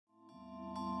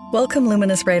Welcome,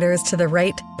 Luminous Writers, to the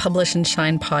Write, Publish, and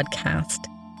Shine podcast.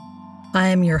 I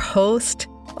am your host,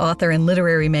 author, and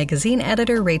literary magazine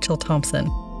editor, Rachel Thompson.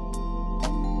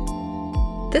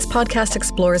 This podcast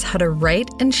explores how to write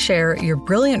and share your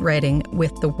brilliant writing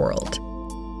with the world.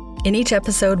 In each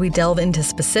episode, we delve into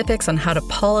specifics on how to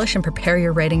polish and prepare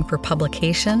your writing for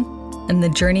publication and the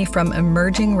journey from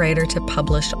emerging writer to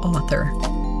published author.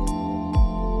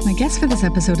 My guest for this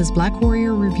episode is Black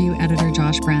Warrior Review editor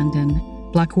Josh Brandon.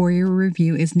 Black Warrior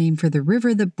Review is named for the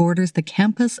river that borders the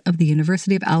campus of the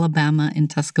University of Alabama in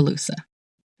Tuscaloosa.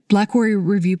 Black Warrior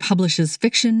Review publishes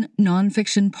fiction,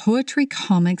 nonfiction, poetry,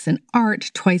 comics, and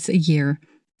art twice a year.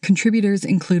 Contributors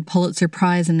include Pulitzer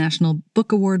Prize and National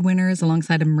Book Award winners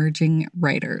alongside emerging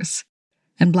writers.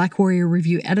 And Black Warrior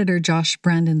Review editor Josh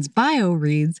Brandon's bio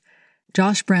reads,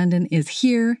 "Josh Brandon is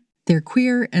here, they're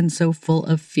queer, and so full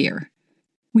of fear."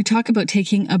 We talk about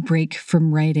taking a break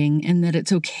from writing and that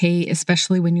it's okay,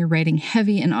 especially when you're writing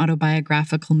heavy and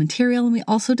autobiographical material. And we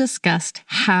also discussed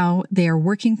how they are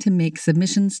working to make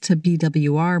submissions to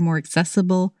BWR more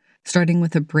accessible, starting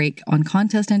with a break on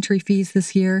contest entry fees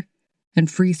this year and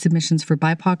free submissions for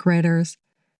BIPOC writers,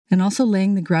 and also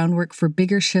laying the groundwork for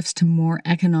bigger shifts to more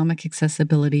economic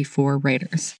accessibility for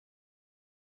writers.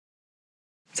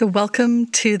 So welcome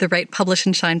to the Write, Publish,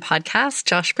 and Shine podcast,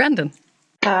 Josh Brandon.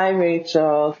 Hi,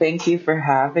 Rachel. Thank you for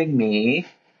having me.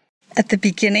 At the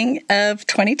beginning of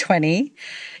 2020,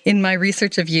 in my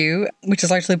research of you, which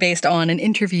is largely based on an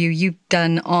interview you've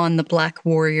done on the Black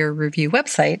Warrior Review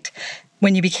website,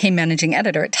 when you became managing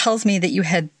editor, it tells me that you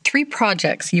had 3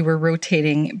 projects you were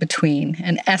rotating between: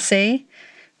 an essay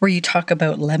where you talk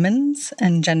about lemons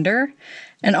and gender,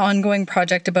 an ongoing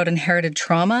project about inherited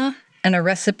trauma, and a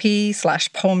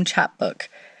recipe/poem chapbook.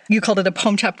 You called it a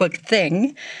poem chapbook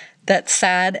thing. That's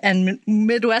sad and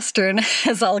Midwestern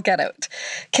as all get out.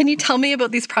 Can you tell me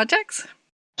about these projects?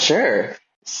 Sure.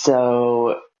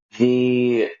 So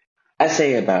the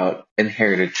essay about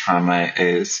inherited trauma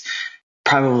is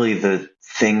probably the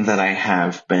thing that I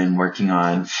have been working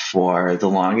on for the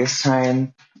longest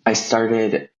time. I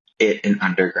started it in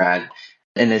undergrad,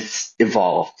 and it's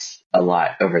evolved a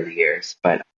lot over the years,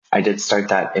 but I did start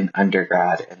that in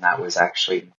undergrad, and that was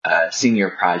actually a senior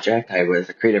project. I was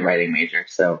a creative writing major,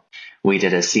 so we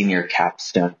did a senior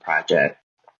capstone project.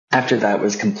 After that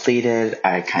was completed,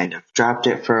 I kind of dropped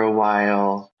it for a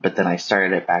while, but then I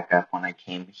started it back up when I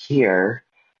came here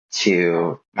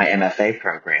to my MFA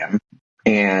program.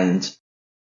 And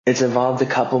it's evolved a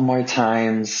couple more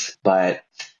times, but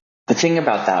the thing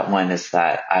about that one is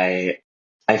that I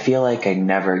feel like I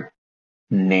never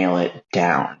nail it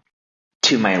down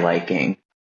to my liking.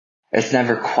 It's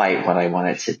never quite what I want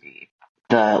it to be.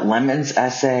 The lemons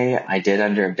essay I did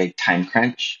under a big time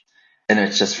crunch, and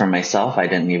it's just for myself. I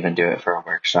didn't even do it for a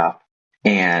workshop.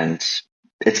 And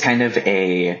it's kind of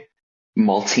a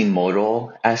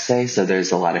multimodal essay. So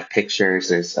there's a lot of pictures.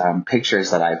 There's pictures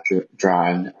that I've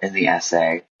drawn in the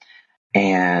essay.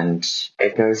 And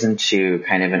it goes into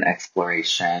kind of an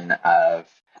exploration of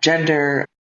gender.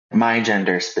 My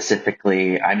gender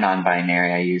specifically, I'm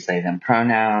non-binary. I use they, them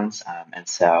pronouns. And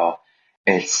so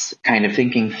it's kind of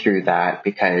thinking through that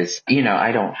because,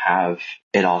 I don't have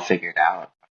it all figured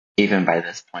out, even by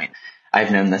this point.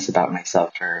 I've known this about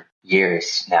myself for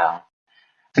years now.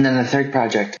 And then the third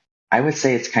project, I would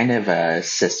say it's kind of a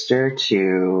sister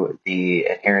to the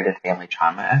inherited family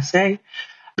trauma essay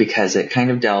because it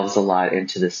kind of delves a lot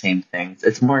into the same things.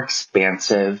 It's more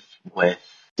expansive with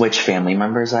which family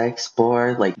members I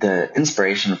explore. Like the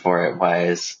inspiration for it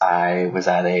was I was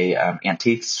at a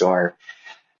antique store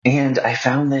and I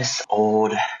found this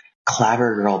old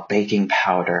Clabber Girl baking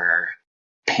powder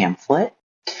pamphlet.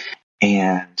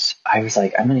 And I was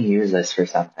like, I'm going to use this for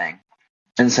something.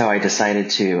 And so I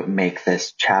decided to make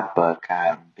this chapbook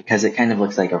because it kind of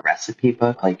looks like a recipe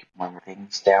book, like one of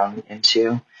things down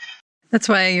into. That's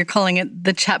why you're calling it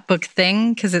the chapbook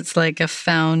thing, because it's like a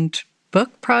found book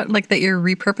like that you're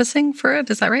repurposing for it.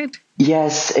 Is that right?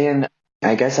 Yes. And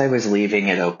I guess I was leaving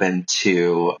it open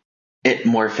to it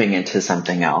morphing into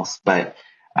something else. But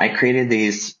I created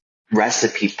these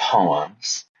recipe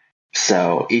poems.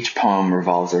 So each poem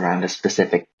revolves around a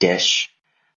specific dish.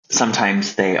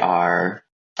 Sometimes they are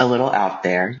a little out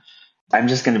there. I'm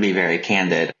just going to be very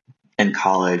candid. In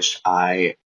college,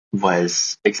 I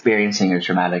was experiencing a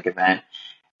traumatic event,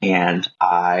 and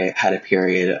I had a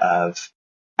period of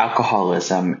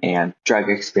alcoholism and drug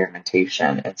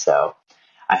experimentation. And so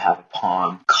I have a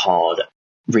poem called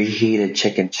Reheated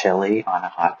Chicken Chili on a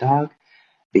Hot Dog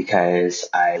because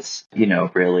I was,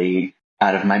 really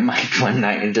out of my mind one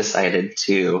night and decided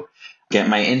to get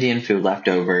my Indian food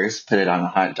leftovers, put it on a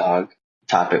hot dog,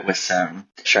 top it with some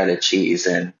shredded cheese,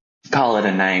 and call it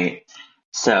a night.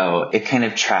 So it kind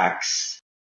of tracks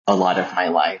a lot of my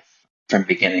life from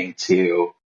beginning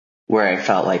to where I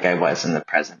felt like I was in the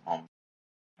present moment.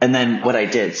 And then what I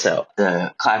did, so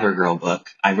the Clabber Girl book,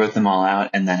 I wrote them all out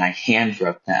and then I hand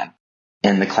wrote them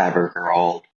in the Clabber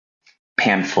Girl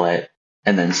pamphlet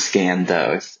and then scanned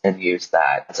those and used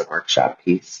that as a workshop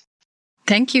piece.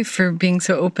 Thank you for being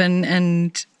so open.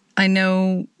 And I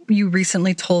know you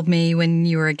recently told me when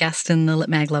you were a guest in the Lit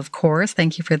Mag Love course,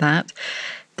 thank you for that,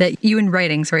 that you and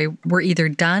writing, were either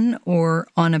done or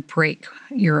on a break.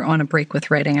 You're on a break with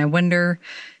writing. I wonder,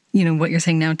 what you're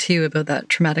saying now too about that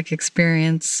traumatic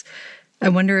experience. I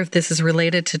wonder if this is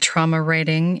related to trauma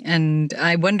writing. And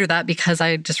I wonder that because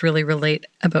I just really relate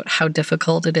about how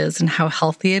difficult it is and how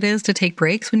healthy it is to take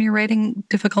breaks when you're writing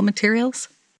difficult materials.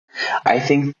 I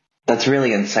think that's really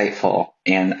insightful.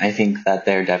 And I think that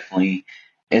there definitely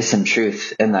is some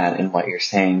truth in that, in what you're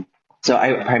saying. So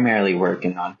I primarily work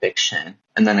in nonfiction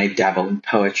and then I dabble in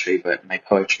poetry, but my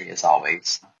poetry is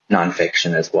always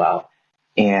nonfiction as well.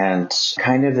 And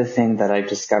kind of the thing that I've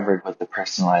discovered with the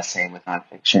personal essay with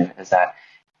nonfiction is that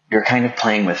you're kind of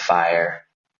playing with fire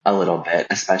a little bit,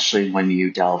 especially when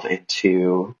you delve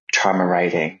into trauma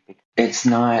writing. It's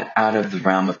not out of the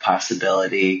realm of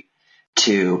possibility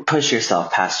to push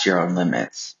yourself past your own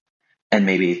limits and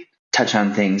maybe touch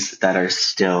on things that are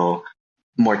still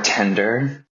more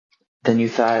tender than you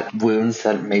thought, wounds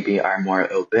that maybe are more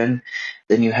open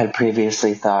than you had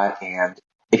previously thought. And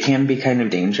it can be kind of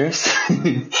dangerous,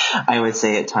 I would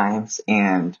say at times.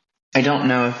 And I don't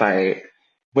know if I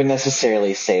would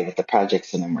necessarily say that the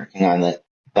projects that I'm working on that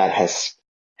has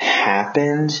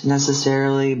happened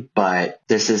necessarily, but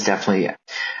this is definitely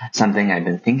something I've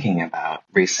been thinking about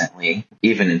recently,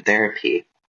 even in therapy.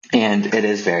 And it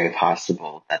is very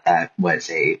possible that that was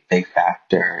a big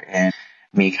factor in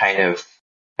me kind of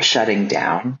shutting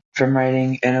down from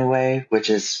writing in a way,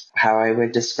 which is how I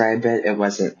would describe it. It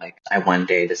wasn't like I one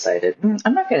day decided,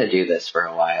 I'm not going to do this for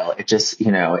a while. It just,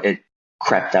 it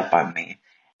crept up on me.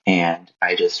 And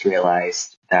I just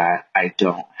realized that I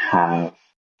don't have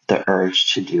the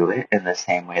urge to do it in the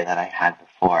same way that I had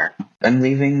before. And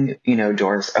leaving,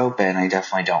 doors open, I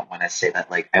definitely don't want to say that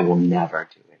like I will never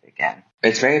do it again.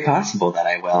 It's very possible that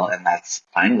I will, and that's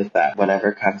fine with that,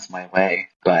 whatever comes my way.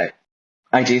 But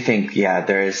I do think,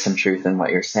 there is some truth in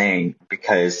what you're saying,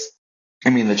 because,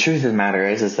 the truth of the matter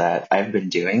is that I've been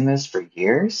doing this for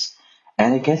years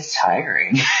and it gets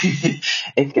tiring.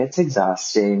 It gets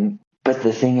exhausting. But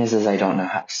the thing is I don't know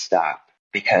how to stop,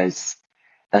 because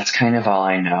that's kind of all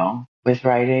I know with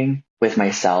writing, with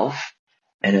myself.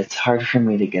 And it's hard for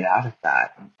me to get out of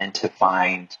that and to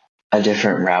find a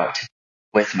different route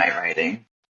with my writing.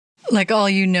 Like all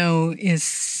you know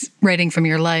is writing from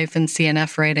your life and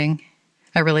CNF writing.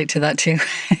 I relate to that too,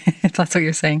 if that's what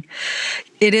you're saying.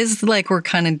 It is like we're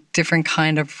kind of different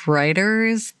kind of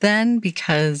writers then,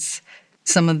 because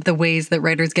some of the ways that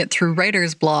writers get through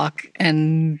writer's block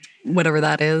and whatever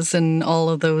that is, and all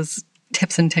of those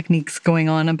tips and techniques going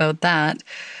on about that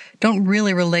don't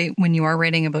really relate when you are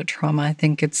writing about trauma. I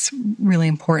think it's really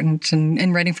important,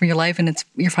 and writing from your life and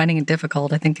you're finding it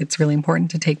difficult. I think it's really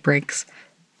important to take breaks.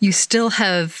 You still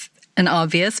have an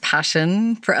obvious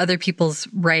passion for other people's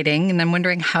writing, and I'm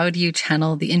wondering, how do you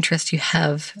channel the interest you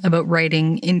have about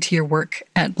writing into your work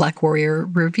at Black Warrior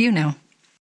Review now?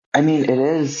 It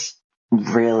is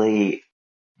really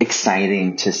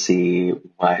exciting to see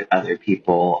what other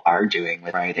people are doing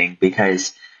with writing,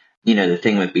 because, the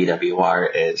thing with BWR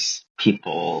is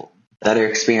people that are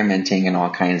experimenting in all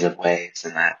kinds of ways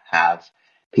and that have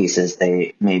pieces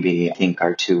they maybe think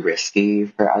are too risky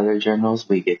for other journals.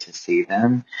 We get to see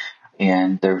them,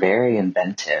 and they're very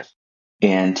inventive.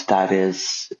 And that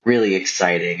is really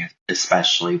exciting,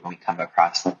 especially when we come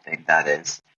across something that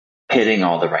is hitting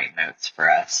all the right notes for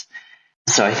us.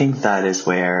 So I think that is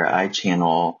where I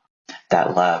channel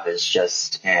that love, is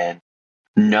just in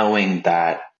knowing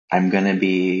that I'm going to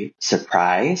be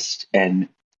surprised and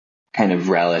kind of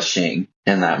relishing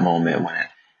in that moment when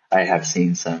I have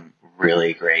seen some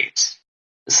really great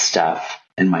stuff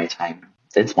in my time.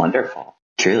 It's wonderful,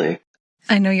 truly.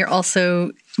 I know you're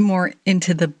also more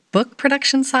into the book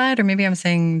production side, or maybe I'm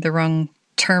saying the wrong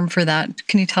term for that.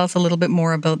 Can you tell us a little bit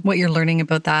more about what you're learning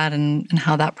about that and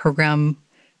how that program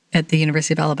at the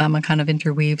University of Alabama kind of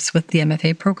interweaves with the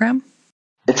MFA program?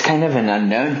 It's kind of an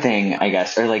unknown thing, I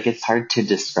guess, or like it's hard to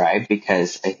describe,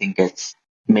 because I think it's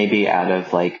maybe out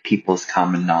of like people's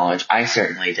common knowledge. I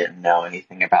certainly didn't know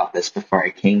anything about this before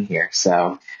I came here.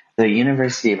 So the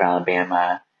University of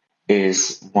Alabama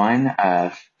is one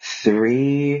of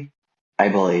 3, I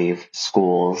believe,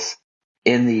 schools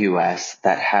in the U.S.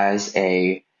 that has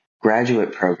a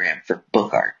graduate program for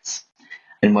book arts.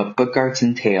 And what book arts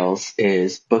entails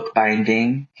is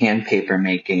bookbinding, hand paper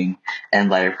making, and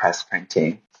letterpress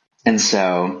printing. And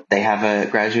so they have a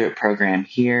graduate program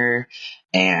here.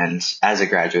 And as a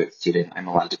graduate student, I'm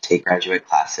allowed to take graduate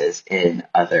classes in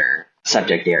other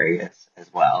subject areas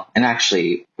as well. And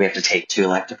actually, we have to take 2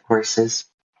 elective courses.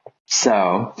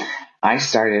 So I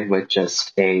started with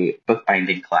just a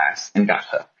bookbinding class and got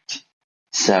hooked.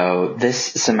 So this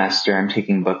semester, I'm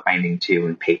taking bookbinding 2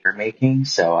 and paper making.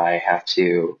 So I have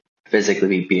to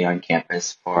physically be on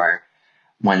campus for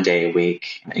 1 day a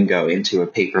week and go into a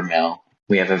paper mill.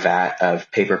 We have a vat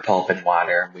of paper pulp and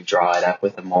water. We draw it up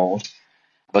with a mold.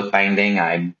 Bookbinding,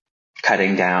 I'm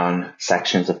cutting down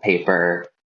sections of paper,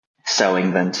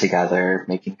 sewing them together,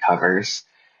 making covers,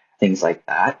 things like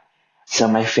that. So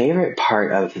my favorite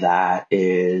part of that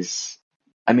is,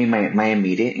 my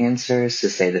immediate answer is to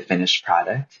say the finished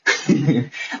product.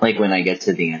 Like when I get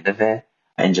to the end of it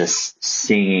and just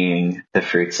seeing the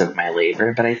fruits of my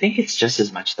labor. But I think it's just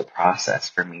as much the process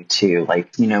for me too.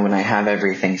 Like, when I have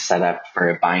everything set up for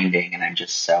a binding and I'm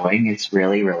just sewing, it's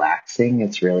really relaxing.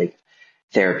 It's really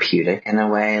therapeutic in a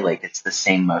way. Like it's the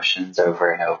same motions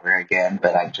over and over again,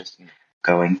 but I'm just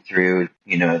going through,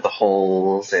 the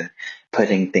holes and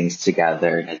putting things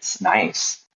together, and it's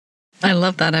nice. I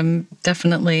love that. I'm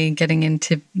definitely getting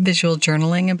into visual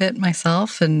journaling a bit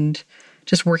myself, and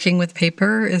just working with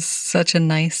paper is such a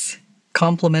nice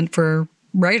compliment for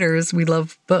writers. We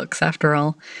love books after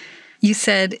all. You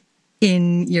said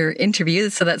in your interview,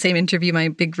 so that same interview, my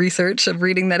big research of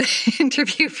reading that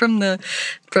interview from the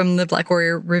Black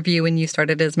Warrior Review when you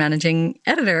started as managing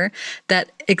editor,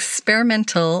 that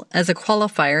experimental as a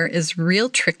qualifier is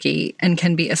real tricky and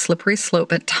can be a slippery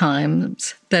slope at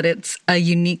times, that it's a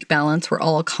unique balance we're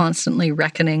all constantly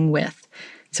reckoning with.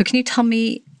 So can you tell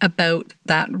me about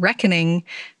that reckoning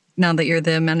now that you're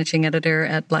the managing editor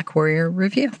at Black Warrior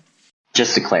Review?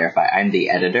 Just to clarify, I'm the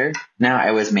editor. Now,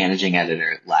 I was managing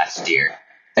editor last year.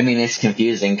 It's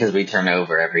confusing because we turn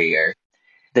over every year.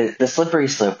 The slippery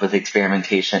slope with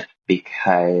experimentation,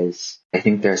 because I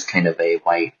think there's kind of a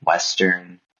white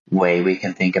Western way we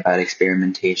can think about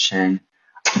experimentation.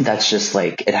 That's just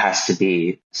like, it has to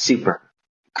be super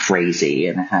crazy,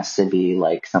 and it has to be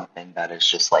like something that is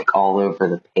just like all over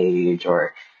the page,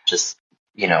 or just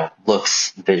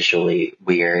looks visually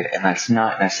weird. And that's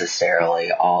not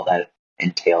necessarily all that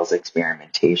entails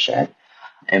experimentation.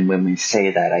 And when we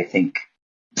say that, I think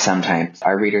sometimes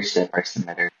our readership, our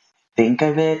submitters, think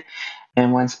of it in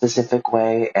one specific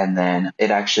way, and then it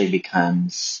actually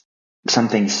becomes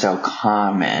something so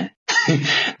common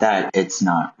that it's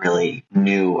not really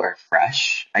new or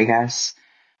fresh, I guess.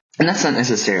 And that's not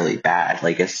necessarily bad.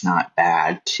 Like, it's not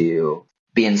bad to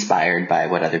be inspired by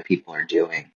what other people are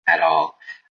doing at all.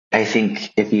 I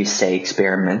think if you say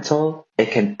experimental, it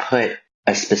can put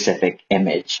a specific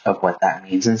image of what that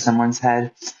means in someone's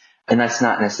head. And that's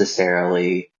not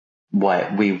necessarily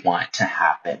what we want to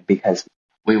happen, because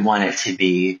we want it to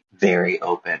be very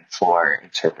open for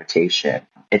interpretation.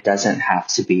 It doesn't have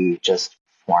to be just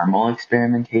formal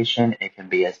experimentation. It can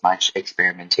be as much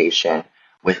experimentation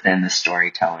within the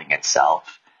storytelling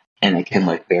itself, and it can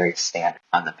look very standard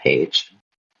on the page.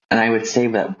 And I would say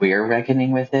that we're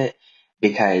reckoning with it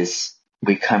because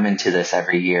we come into this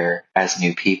every year as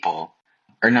new people,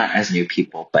 or not as new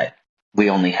people, but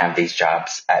we only have these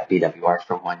jobs at BWR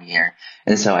for 1 year.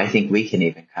 And so I think we can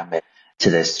even come to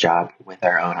this job with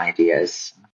our own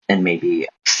ideas and maybe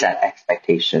set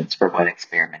expectations for what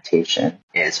experimentation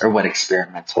is, or what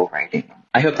experimental writing.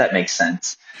 I hope that makes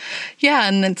sense. Yeah,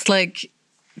 and it's like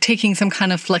taking some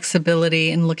kind of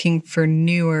flexibility and looking for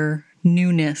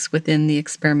newness within the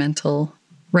experimental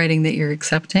writing that you're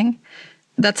accepting.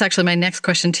 That's actually my next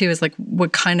question too, is like,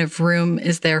 what kind of room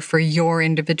is there for your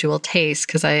individual taste?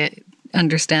 Because I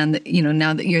understand that,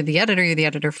 now that you're the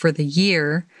editor for the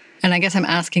year. And I guess I'm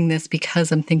asking this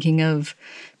because I'm thinking of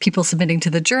people submitting to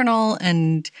the journal,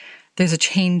 and there's a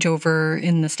changeover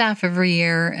in the staff every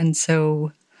year. And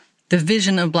so the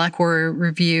vision of Black Warrior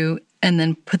Review, and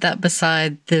then put that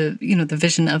beside the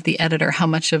vision of the editor, how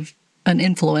much of an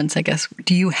influence, I guess,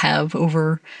 do you have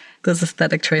over those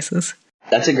aesthetic choices?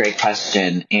 That's a great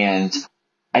question. And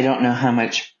I don't know how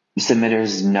much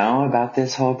submitters know about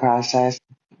this whole process.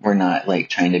 We're not like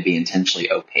trying to be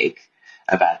intentionally opaque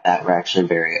about that. We're actually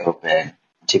very open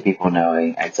to people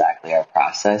knowing exactly our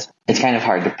process. It's kind of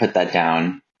hard to put that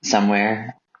down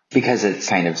somewhere because it's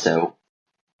kind of so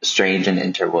strange and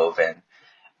interwoven.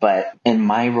 But in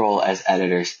my role as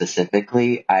editor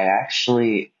specifically, I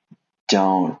actually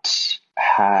don't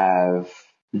have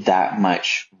that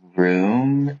much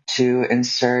room to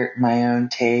insert my own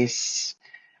tastes.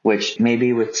 which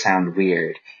maybe would sound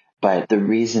weird. But the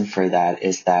reason for that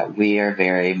is that we are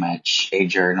very much a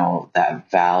journal that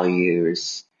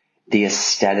values the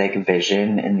aesthetic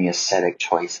vision and the aesthetic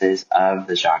choices of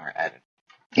the genre editor,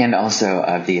 and also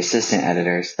of the assistant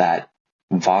editors that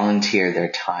volunteer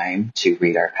their time to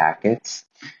read our packets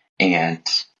and,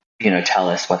 tell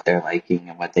us what they're liking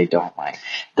and what they don't like.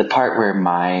 The part where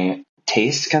my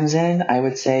taste comes in, I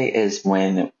would say, is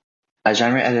when a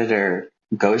genre editor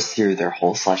goes through their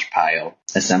whole slush pile,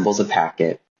 assembles a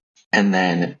packet, and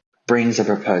then brings a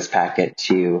proposed packet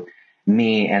to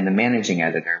me and the managing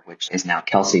editor, which is now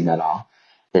Kelsey Nuttall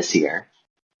this year.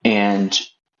 And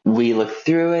we look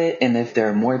through it, and if there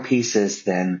are more pieces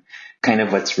than kind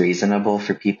of what's reasonable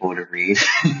for people to read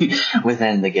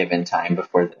within the given time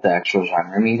before the actual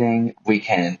genre meeting, we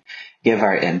can give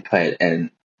our input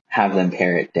and have them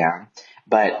pare it down.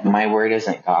 But my word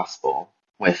isn't gospel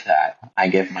with that. I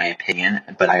give my opinion,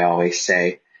 but I always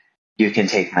say you can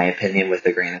take my opinion with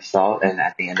a grain of salt, and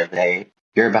at the end of the day,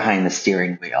 you're behind the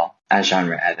steering wheel as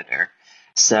genre editor.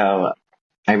 So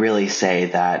I really say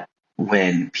that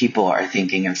when people are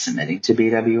thinking of submitting to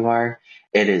BWR,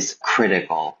 it is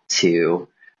critical to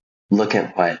look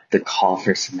at what the call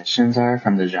for submissions are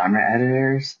from the genre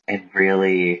editors and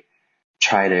really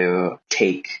try to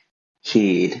take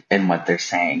heed in what they're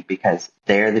saying, because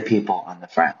they're the people on the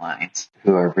front lines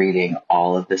who are reading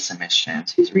all of the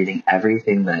submissions, who's reading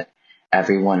everything that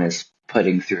everyone is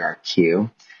putting through our queue,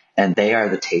 and they are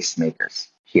the tastemakers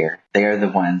here. They are the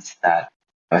ones that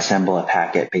assemble a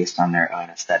packet based on their own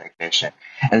aesthetic vision.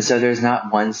 And so there's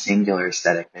not one singular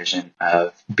aesthetic vision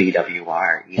of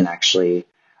BWR. You can actually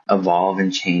evolve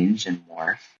and change and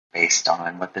morph based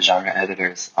on what the genre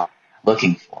editors are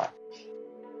looking for.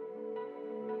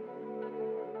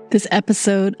 This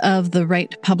episode of the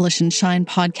Write, Publish, and Shine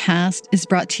podcast is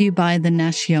brought to you by the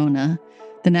Nashona.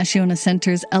 The Nashona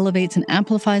Centers elevates and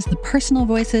amplifies the personal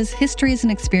voices, histories,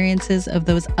 and experiences of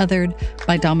those othered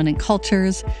by dominant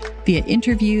cultures via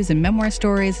interviews and memoir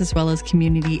stories, as well as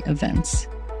community events.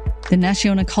 The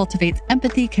Nashona cultivates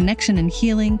empathy, connection, and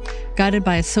healing, guided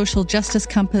by a social justice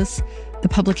compass. The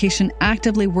publication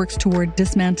actively works toward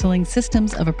dismantling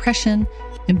systems of oppression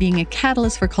and being a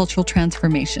catalyst for cultural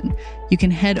transformation. You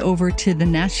can head over to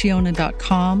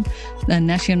thenashona.com. The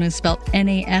Nashona is spelled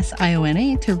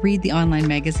Nasiona to read the online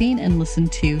magazine and listen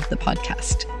to the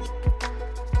podcast.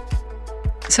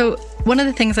 So one of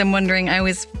the things I'm wondering, I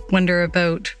always wonder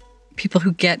about people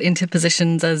who get into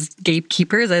positions as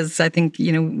gatekeepers, as I think,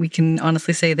 we can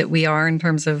honestly say that we are in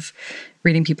terms of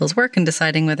reading people's work and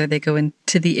deciding whether they go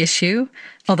into the issue.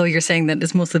 Although you're saying that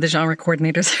it's mostly the genre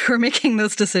coordinators who are making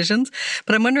those decisions.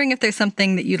 But I'm wondering if there's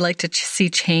something that you'd like to see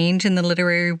change in the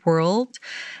literary world,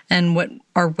 and what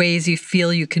are ways you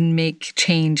feel you can make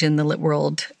change in the lit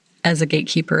world as a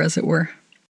gatekeeper, as it were.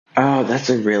 Oh, that's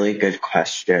a really good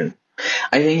question.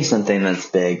 I think something that's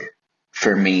big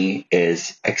for me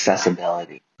is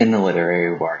accessibility in the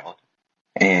literary world,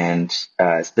 and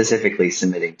specifically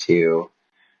submitting to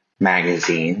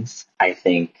magazines. I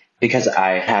think because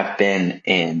I have been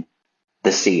in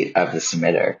the seat of the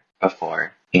submitter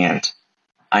before, and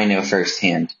I know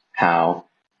firsthand how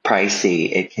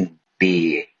pricey it can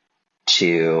be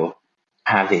to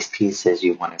have these pieces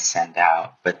you want to send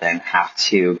out, but then have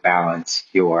to balance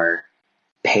your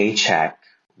paycheck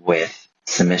with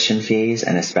submission fees,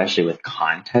 and especially with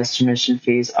contest submission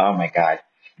fees. Oh my God,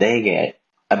 they get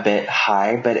a bit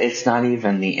high, but it's not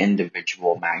even the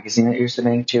individual magazine that you're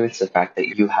submitting to. It's the fact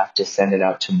that you have to send it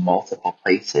out to multiple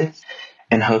places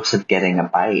in hopes of getting a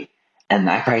bite. And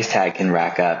that price tag can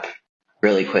rack up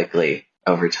really quickly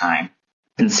over time.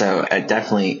 And so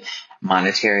definitely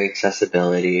monetary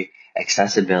accessibility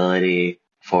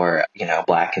for,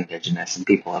 Black, Indigenous, and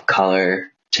people of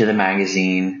color to the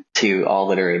magazine, to all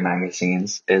literary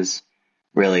magazines, is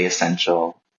really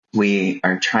essential. We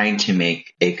are trying to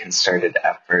make a concerted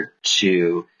effort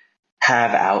to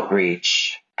have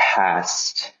outreach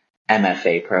past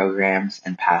MFA programs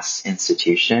and past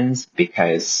institutions,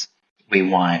 because we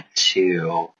want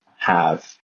to have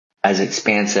as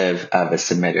expansive of a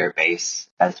submitter base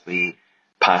as we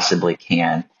possibly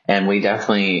can. And we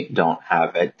definitely don't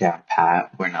have it down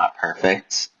pat. We're not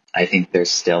perfect. I think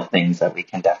there's still things that we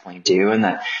can definitely do, and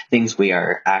that things we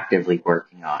are actively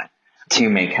working on to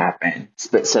make happen.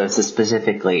 So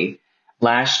specifically,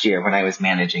 last year when I was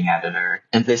managing editor,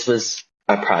 and this was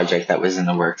a project that was in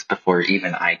the works before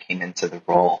even I came into the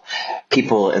role,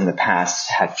 people in the past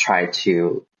have tried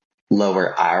to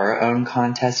lower our own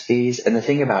contest fees. And the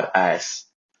thing about us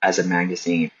as a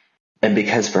magazine, and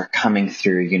because we're coming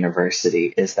through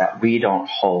university, is that we don't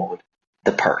hold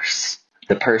the purse.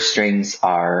 The purse strings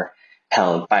are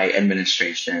held by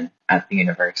administration at the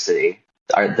university.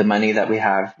 The money that we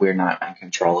have, we're not in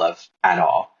control of at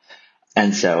all.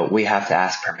 And so we have to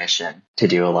ask permission to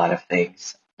do a lot of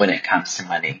things when it comes to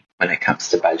money, when it comes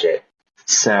to budget.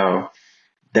 So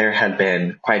there had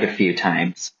been quite a few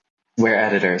times where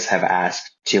editors have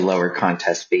asked to lower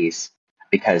contest fees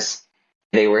because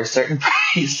they were a certain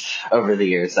price over the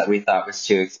years that we thought was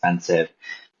too expensive.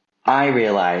 I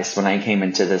realized when I came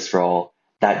into this role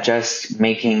that just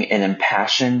making an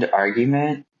impassioned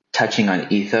argument touching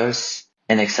on ethos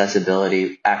and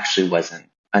accessibility actually wasn't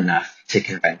enough to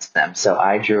convince them. So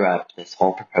I drew up this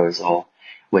whole proposal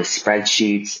with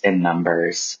spreadsheets and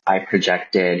numbers. I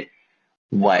projected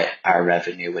what our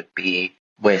revenue would be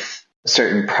with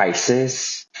certain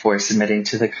prices for submitting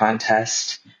to the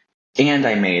contest. And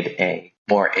I made a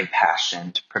more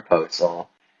impassioned proposal.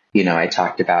 I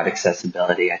talked about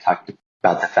accessibility. I talked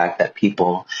about the fact that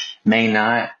people may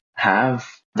not have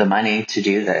the money to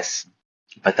do this,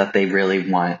 but that they really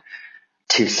want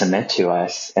to submit to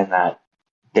us and that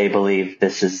they believe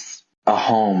this is a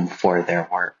home for their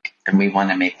work. And we want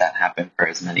to make that happen for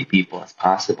as many people as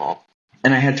possible.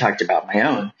 And I had talked about my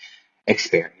own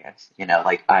experience.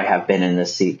 Like I have been in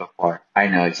this seat before. I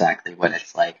know exactly what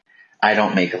it's like. I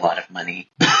don't make a lot of money.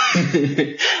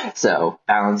 So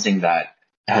balancing that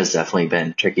has definitely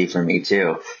been tricky for me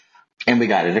too. And we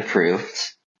got it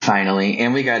approved finally.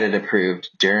 And we got it approved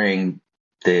during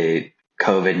the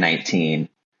COVID-19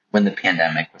 when the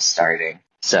pandemic was starting.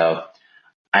 So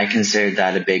I considered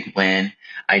that a big win.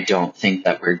 I don't think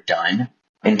that we're done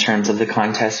in terms of the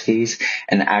contest fees.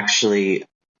 And actually,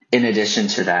 in addition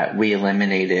to that, we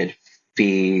eliminated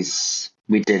fees.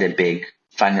 We did a big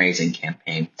fundraising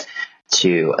campaign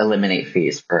to eliminate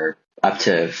fees for up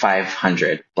to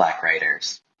 500 Black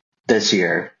writers. This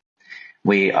year,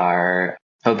 we are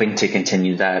hoping to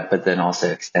continue that, but then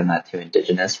also extend that to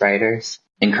Indigenous writers.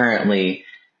 And currently,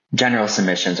 general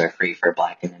submissions are free for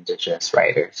Black and Indigenous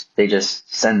writers. They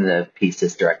just send the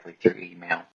pieces directly through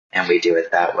email, and we do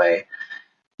it that way.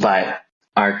 But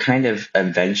our kind of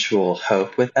eventual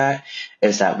hope with that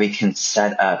is that we can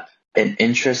set up an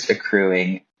interest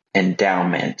accruing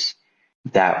endowment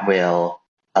that will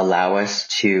allow us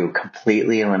to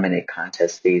completely eliminate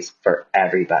contest fees for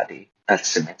everybody that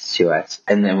submits to us.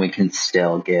 And then we can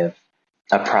still give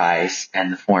a prize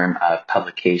in the form of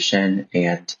publication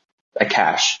and a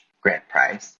cash grant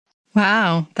prize.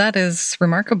 Wow, that is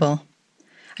remarkable.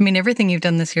 I mean, everything you've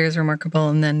done this year is remarkable.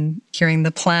 And then hearing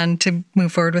the plan to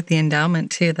move forward with the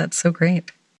endowment too, that's so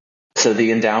great. So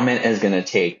the endowment is going to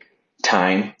take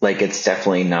time. Like it's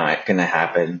definitely not going to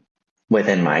happen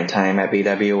within my time at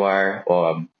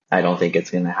BWR. I don't think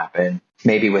it's going to happen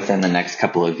maybe within the next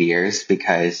couple of years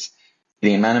because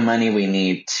the amount of money we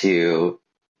need to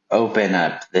open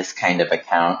up this kind of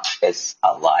account is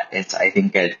a lot. I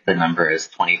think the number is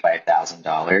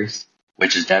 $25,000,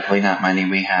 which is definitely not money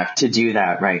we have to do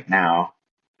that right now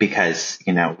because,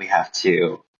 we have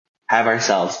to have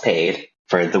ourselves paid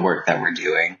for the work that we're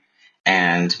doing.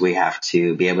 And we have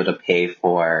to be able to pay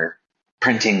for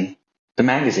printing the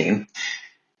magazine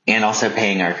and also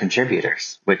paying our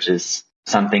contributors, which is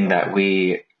something that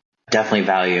we definitely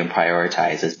value and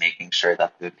prioritize is making sure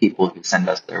that the people who send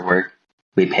us their work,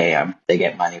 we pay them, they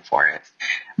get money for it.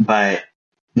 But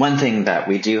one thing that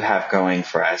we do have going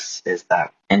for us is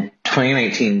that in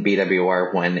 2019,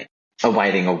 BWR won a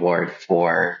Whiting Award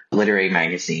for literary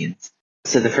magazines.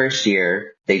 So the first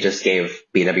year, they just gave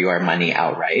BWR money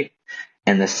outright.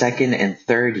 And the second and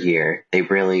third year, they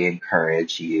really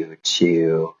encourage you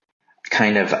to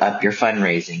kind of up your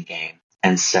fundraising game.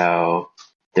 And so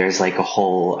there's like a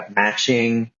whole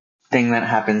matching thing that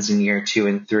happens in year 2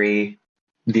 and 3.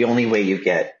 The only way you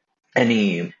get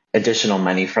any additional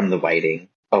money from the Whiting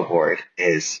Award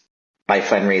is by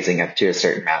fundraising up to a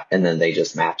certain amount, and then they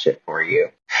just match it for you.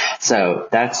 So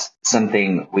that's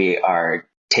something we are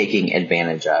taking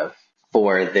advantage of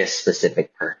for this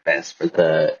specific purpose, for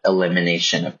the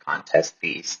elimination of contest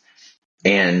fees.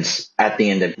 And at the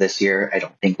end of this year, I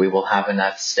don't think we will have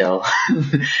enough still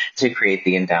to create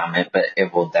the endowment, but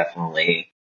it will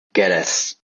definitely get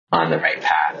us on the right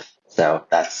path. So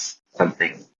that's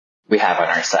something we have on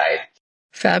our side.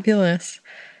 Fabulous.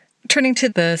 Turning to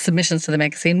the submissions to the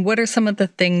magazine, what are some of the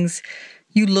things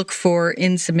you look for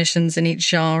in submissions in each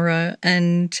genre?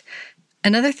 And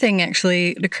another thing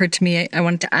actually occurred to me I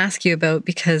wanted to ask you about,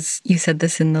 because you said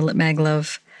this in the Lit Mag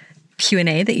Love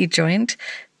Q&A that you joined,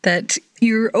 that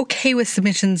you're okay with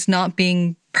submissions not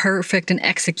being perfect in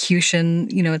execution.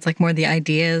 It's like more the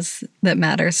ideas that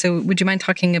matter. So would you mind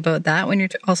talking about that when you're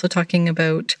also talking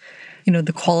about,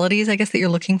 the qualities, I guess, that you're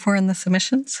looking for in the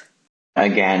submissions?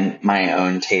 Again, my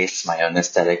own taste, my own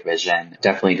aesthetic vision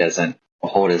definitely doesn't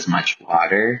hold as much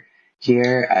water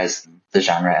here as the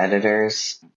genre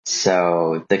editors.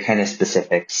 So the kind of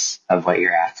specifics of what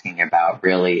you're asking about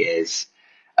really is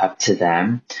up to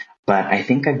them. But I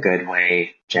think a good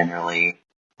way generally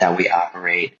that we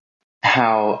operate,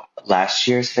 how last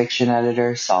year's fiction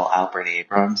editor, Saul Albert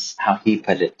Abrams, how he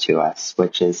put it to us,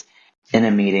 which is in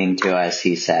a meeting to us,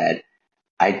 he said,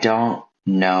 I don't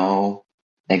know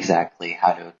exactly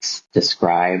how to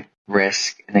describe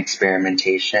risk and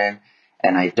experimentation.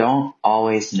 And I don't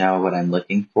always know what I'm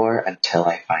looking for until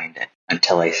I find it,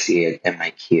 until I see it in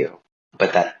my queue.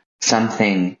 But that's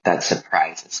something that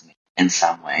surprises me in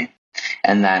some way.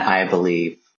 And that I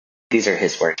believe, these are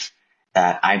his words,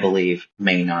 that I believe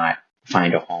may not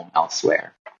find a home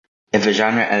elsewhere. If a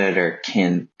genre editor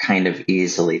can kind of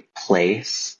easily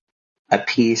place a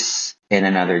piece in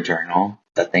another journal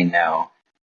that they know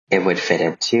it would fit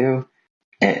into,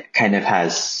 it kind of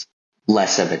has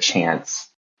less of a chance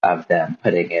of them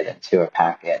putting it into a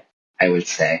packet, I would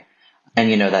say. And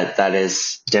that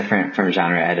is different from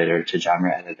genre editor to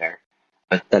genre editor,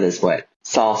 but that is what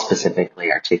Saul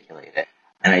specifically articulated.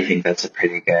 And I think that's a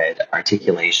pretty good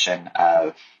articulation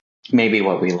of maybe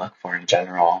what we look for in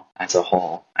general as a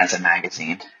whole, as a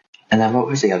magazine. And then what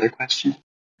was the other question?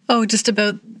 Oh, just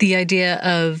about the idea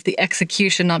of the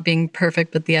execution not being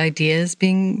perfect, but the ideas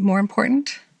being more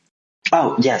important?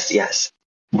 Oh, yes.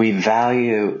 We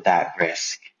value that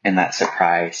risk and that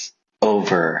surprise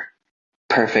over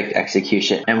perfect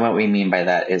execution. And what we mean by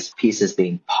that is pieces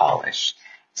being polished.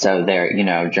 So they're,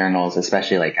 journals,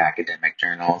 especially like academic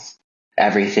journals,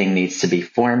 everything needs to be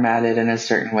formatted in a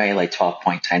certain way, like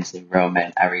 12-point Times New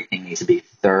Roman. Everything needs to be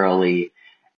thoroughly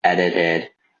edited,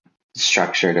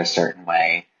 structured a certain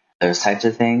way, those types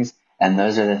of things. And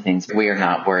those are the things we are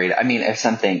not worried. I mean, if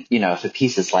something, if a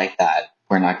piece is like that,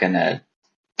 we're not going to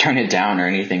turn it down or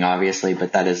anything, obviously,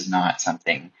 but that is not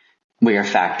something we are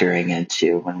factoring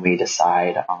into when we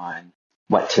decide on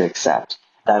what to accept.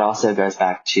 That also goes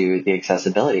back to the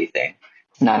accessibility thing.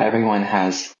 Not everyone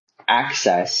has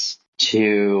access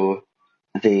to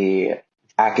the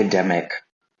academic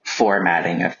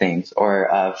formatting of things or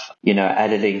of,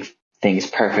 editing things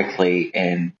perfectly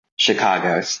in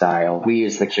Chicago style. We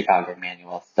use the Chicago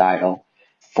manual style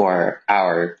for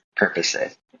our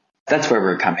purposes. That's where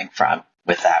we're coming from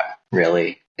with that,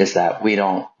 really, is that we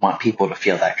don't want people to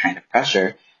feel that kind of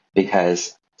pressure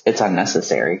because it's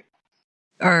unnecessary.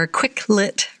 Our quick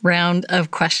lit round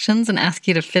of questions and ask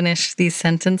you to finish these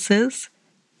sentences.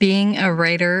 Being a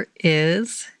writer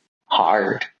is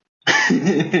hard.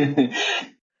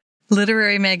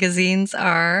 Literary magazines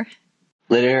are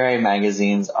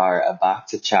a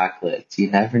box of chocolates.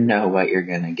 You never know what you're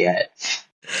going to get.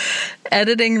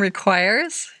 Editing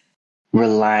requires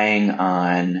relying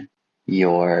on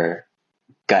your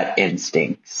gut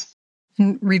instincts.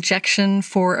 And rejection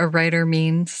for a writer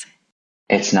means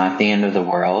it's not the end of the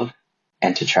world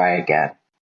and to try again.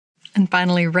 And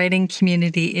finally, writing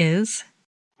community is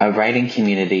a writing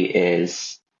community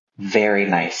is very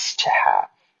nice to have.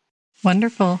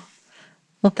 Wonderful.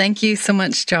 Well, thank you so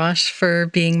much, Josh, for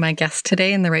being my guest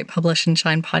today in the Write, Publish, and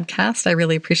Shine podcast. I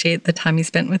really appreciate the time you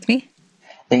spent with me.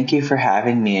 Thank you for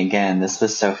having me again. This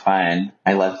was so fun.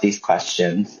 I love these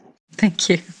questions. Thank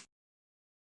you.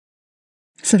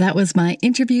 So that was my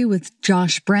interview with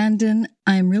Josh Brandon.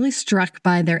 I'm really struck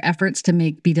by their efforts to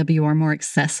make BWR more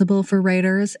accessible for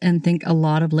writers and think a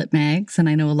lot of lit mags. And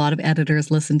I know a lot of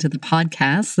editors listen to the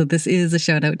podcast. So this is a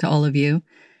shout out to all of you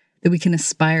that we can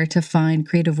aspire to find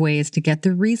creative ways to get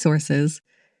the resources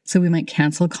so we might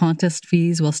cancel contest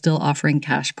fees while still offering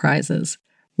cash prizes.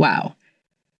 Wow.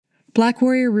 Black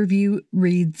Warrior Review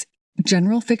reads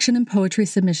general fiction and poetry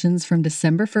submissions from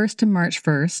December 1st to March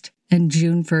 1st and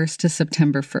June 1st to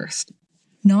September 1st.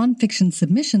 Nonfiction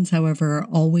submissions, however, are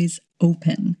always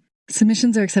open.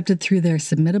 Submissions are accepted through their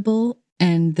Submittable,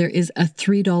 and there is a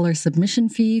 $3 submission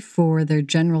fee for their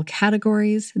general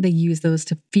categories. They use those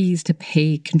fees to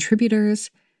pay contributors.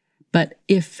 But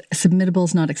if Submittable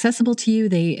is not accessible to you,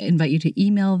 they invite you to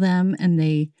email them, and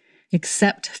they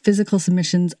accept physical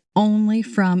submissions only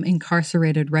from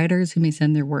incarcerated writers who may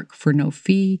send their work for no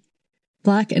fee.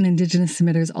 Black and Indigenous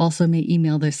submitters also may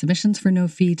email their submissions for no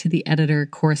fee to the editor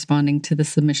corresponding to the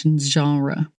submission's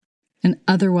genre. And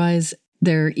otherwise,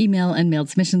 their email and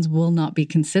mailed submissions will not be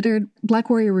considered.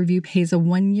 Black Warrior Review pays a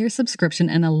 1-year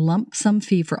subscription and a lump sum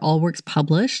fee for all works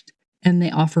published, and they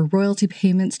offer royalty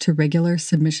payments to regular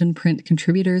submission print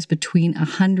contributors between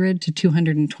 $100 to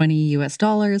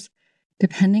 $220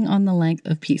 depending on the length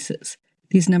of pieces.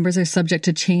 These numbers are subject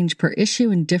to change per issue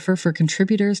and differ for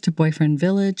contributors to Boyfriend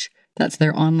Village. That's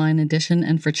their online edition,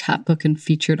 and for chapbook and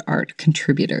featured art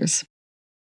contributors.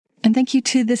 And thank you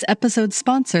to this episode's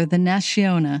sponsor, The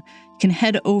Nasiona. You can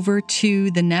head over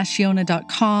to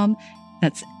thenasiona.com.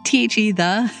 That's THE,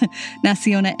 the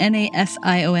Nasiona,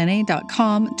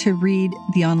 NASIONA.com to read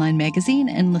the online magazine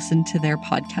and listen to their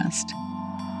podcast.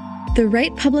 The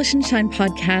Write, Publish, and Shine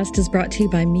podcast is brought to you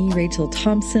by me, Rachel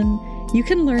Thompson. You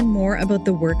can learn more about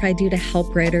the work I do to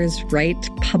help writers write,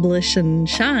 publish, and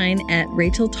shine at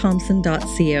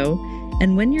rachelthompson.co.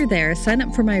 And when you're there, sign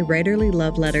up for my writerly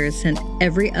love letters sent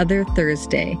every other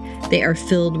Thursday. They are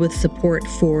filled with support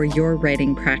for your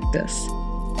writing practice.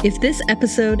 If this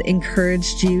episode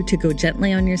encouraged you to go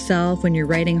gently on yourself when you're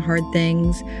writing hard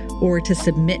things, or to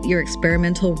submit your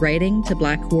experimental writing to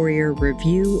Black Warrior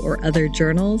Review or other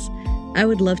journals, I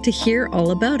would love to hear all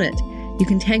about it. You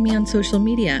can tag me on social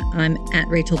media. I'm at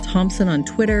Rachel Thompson on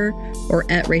Twitter or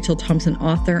at Rachel Thompson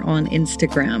Author on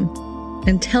Instagram.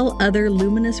 And tell other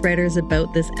luminous writers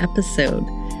about this episode.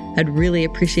 I'd really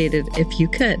appreciate it if you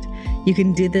could. You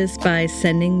can do this by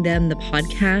sending them the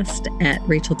podcast at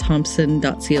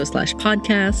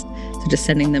rachelthompson.co/podcast. So just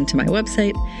sending them to my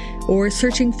website, or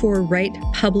searching for Write,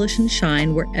 Publish, and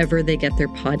Shine wherever they get their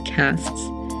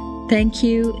podcasts. Thank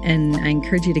you, and I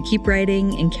encourage you to keep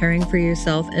writing and caring for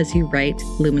yourself as you write,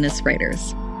 luminous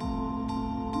writers.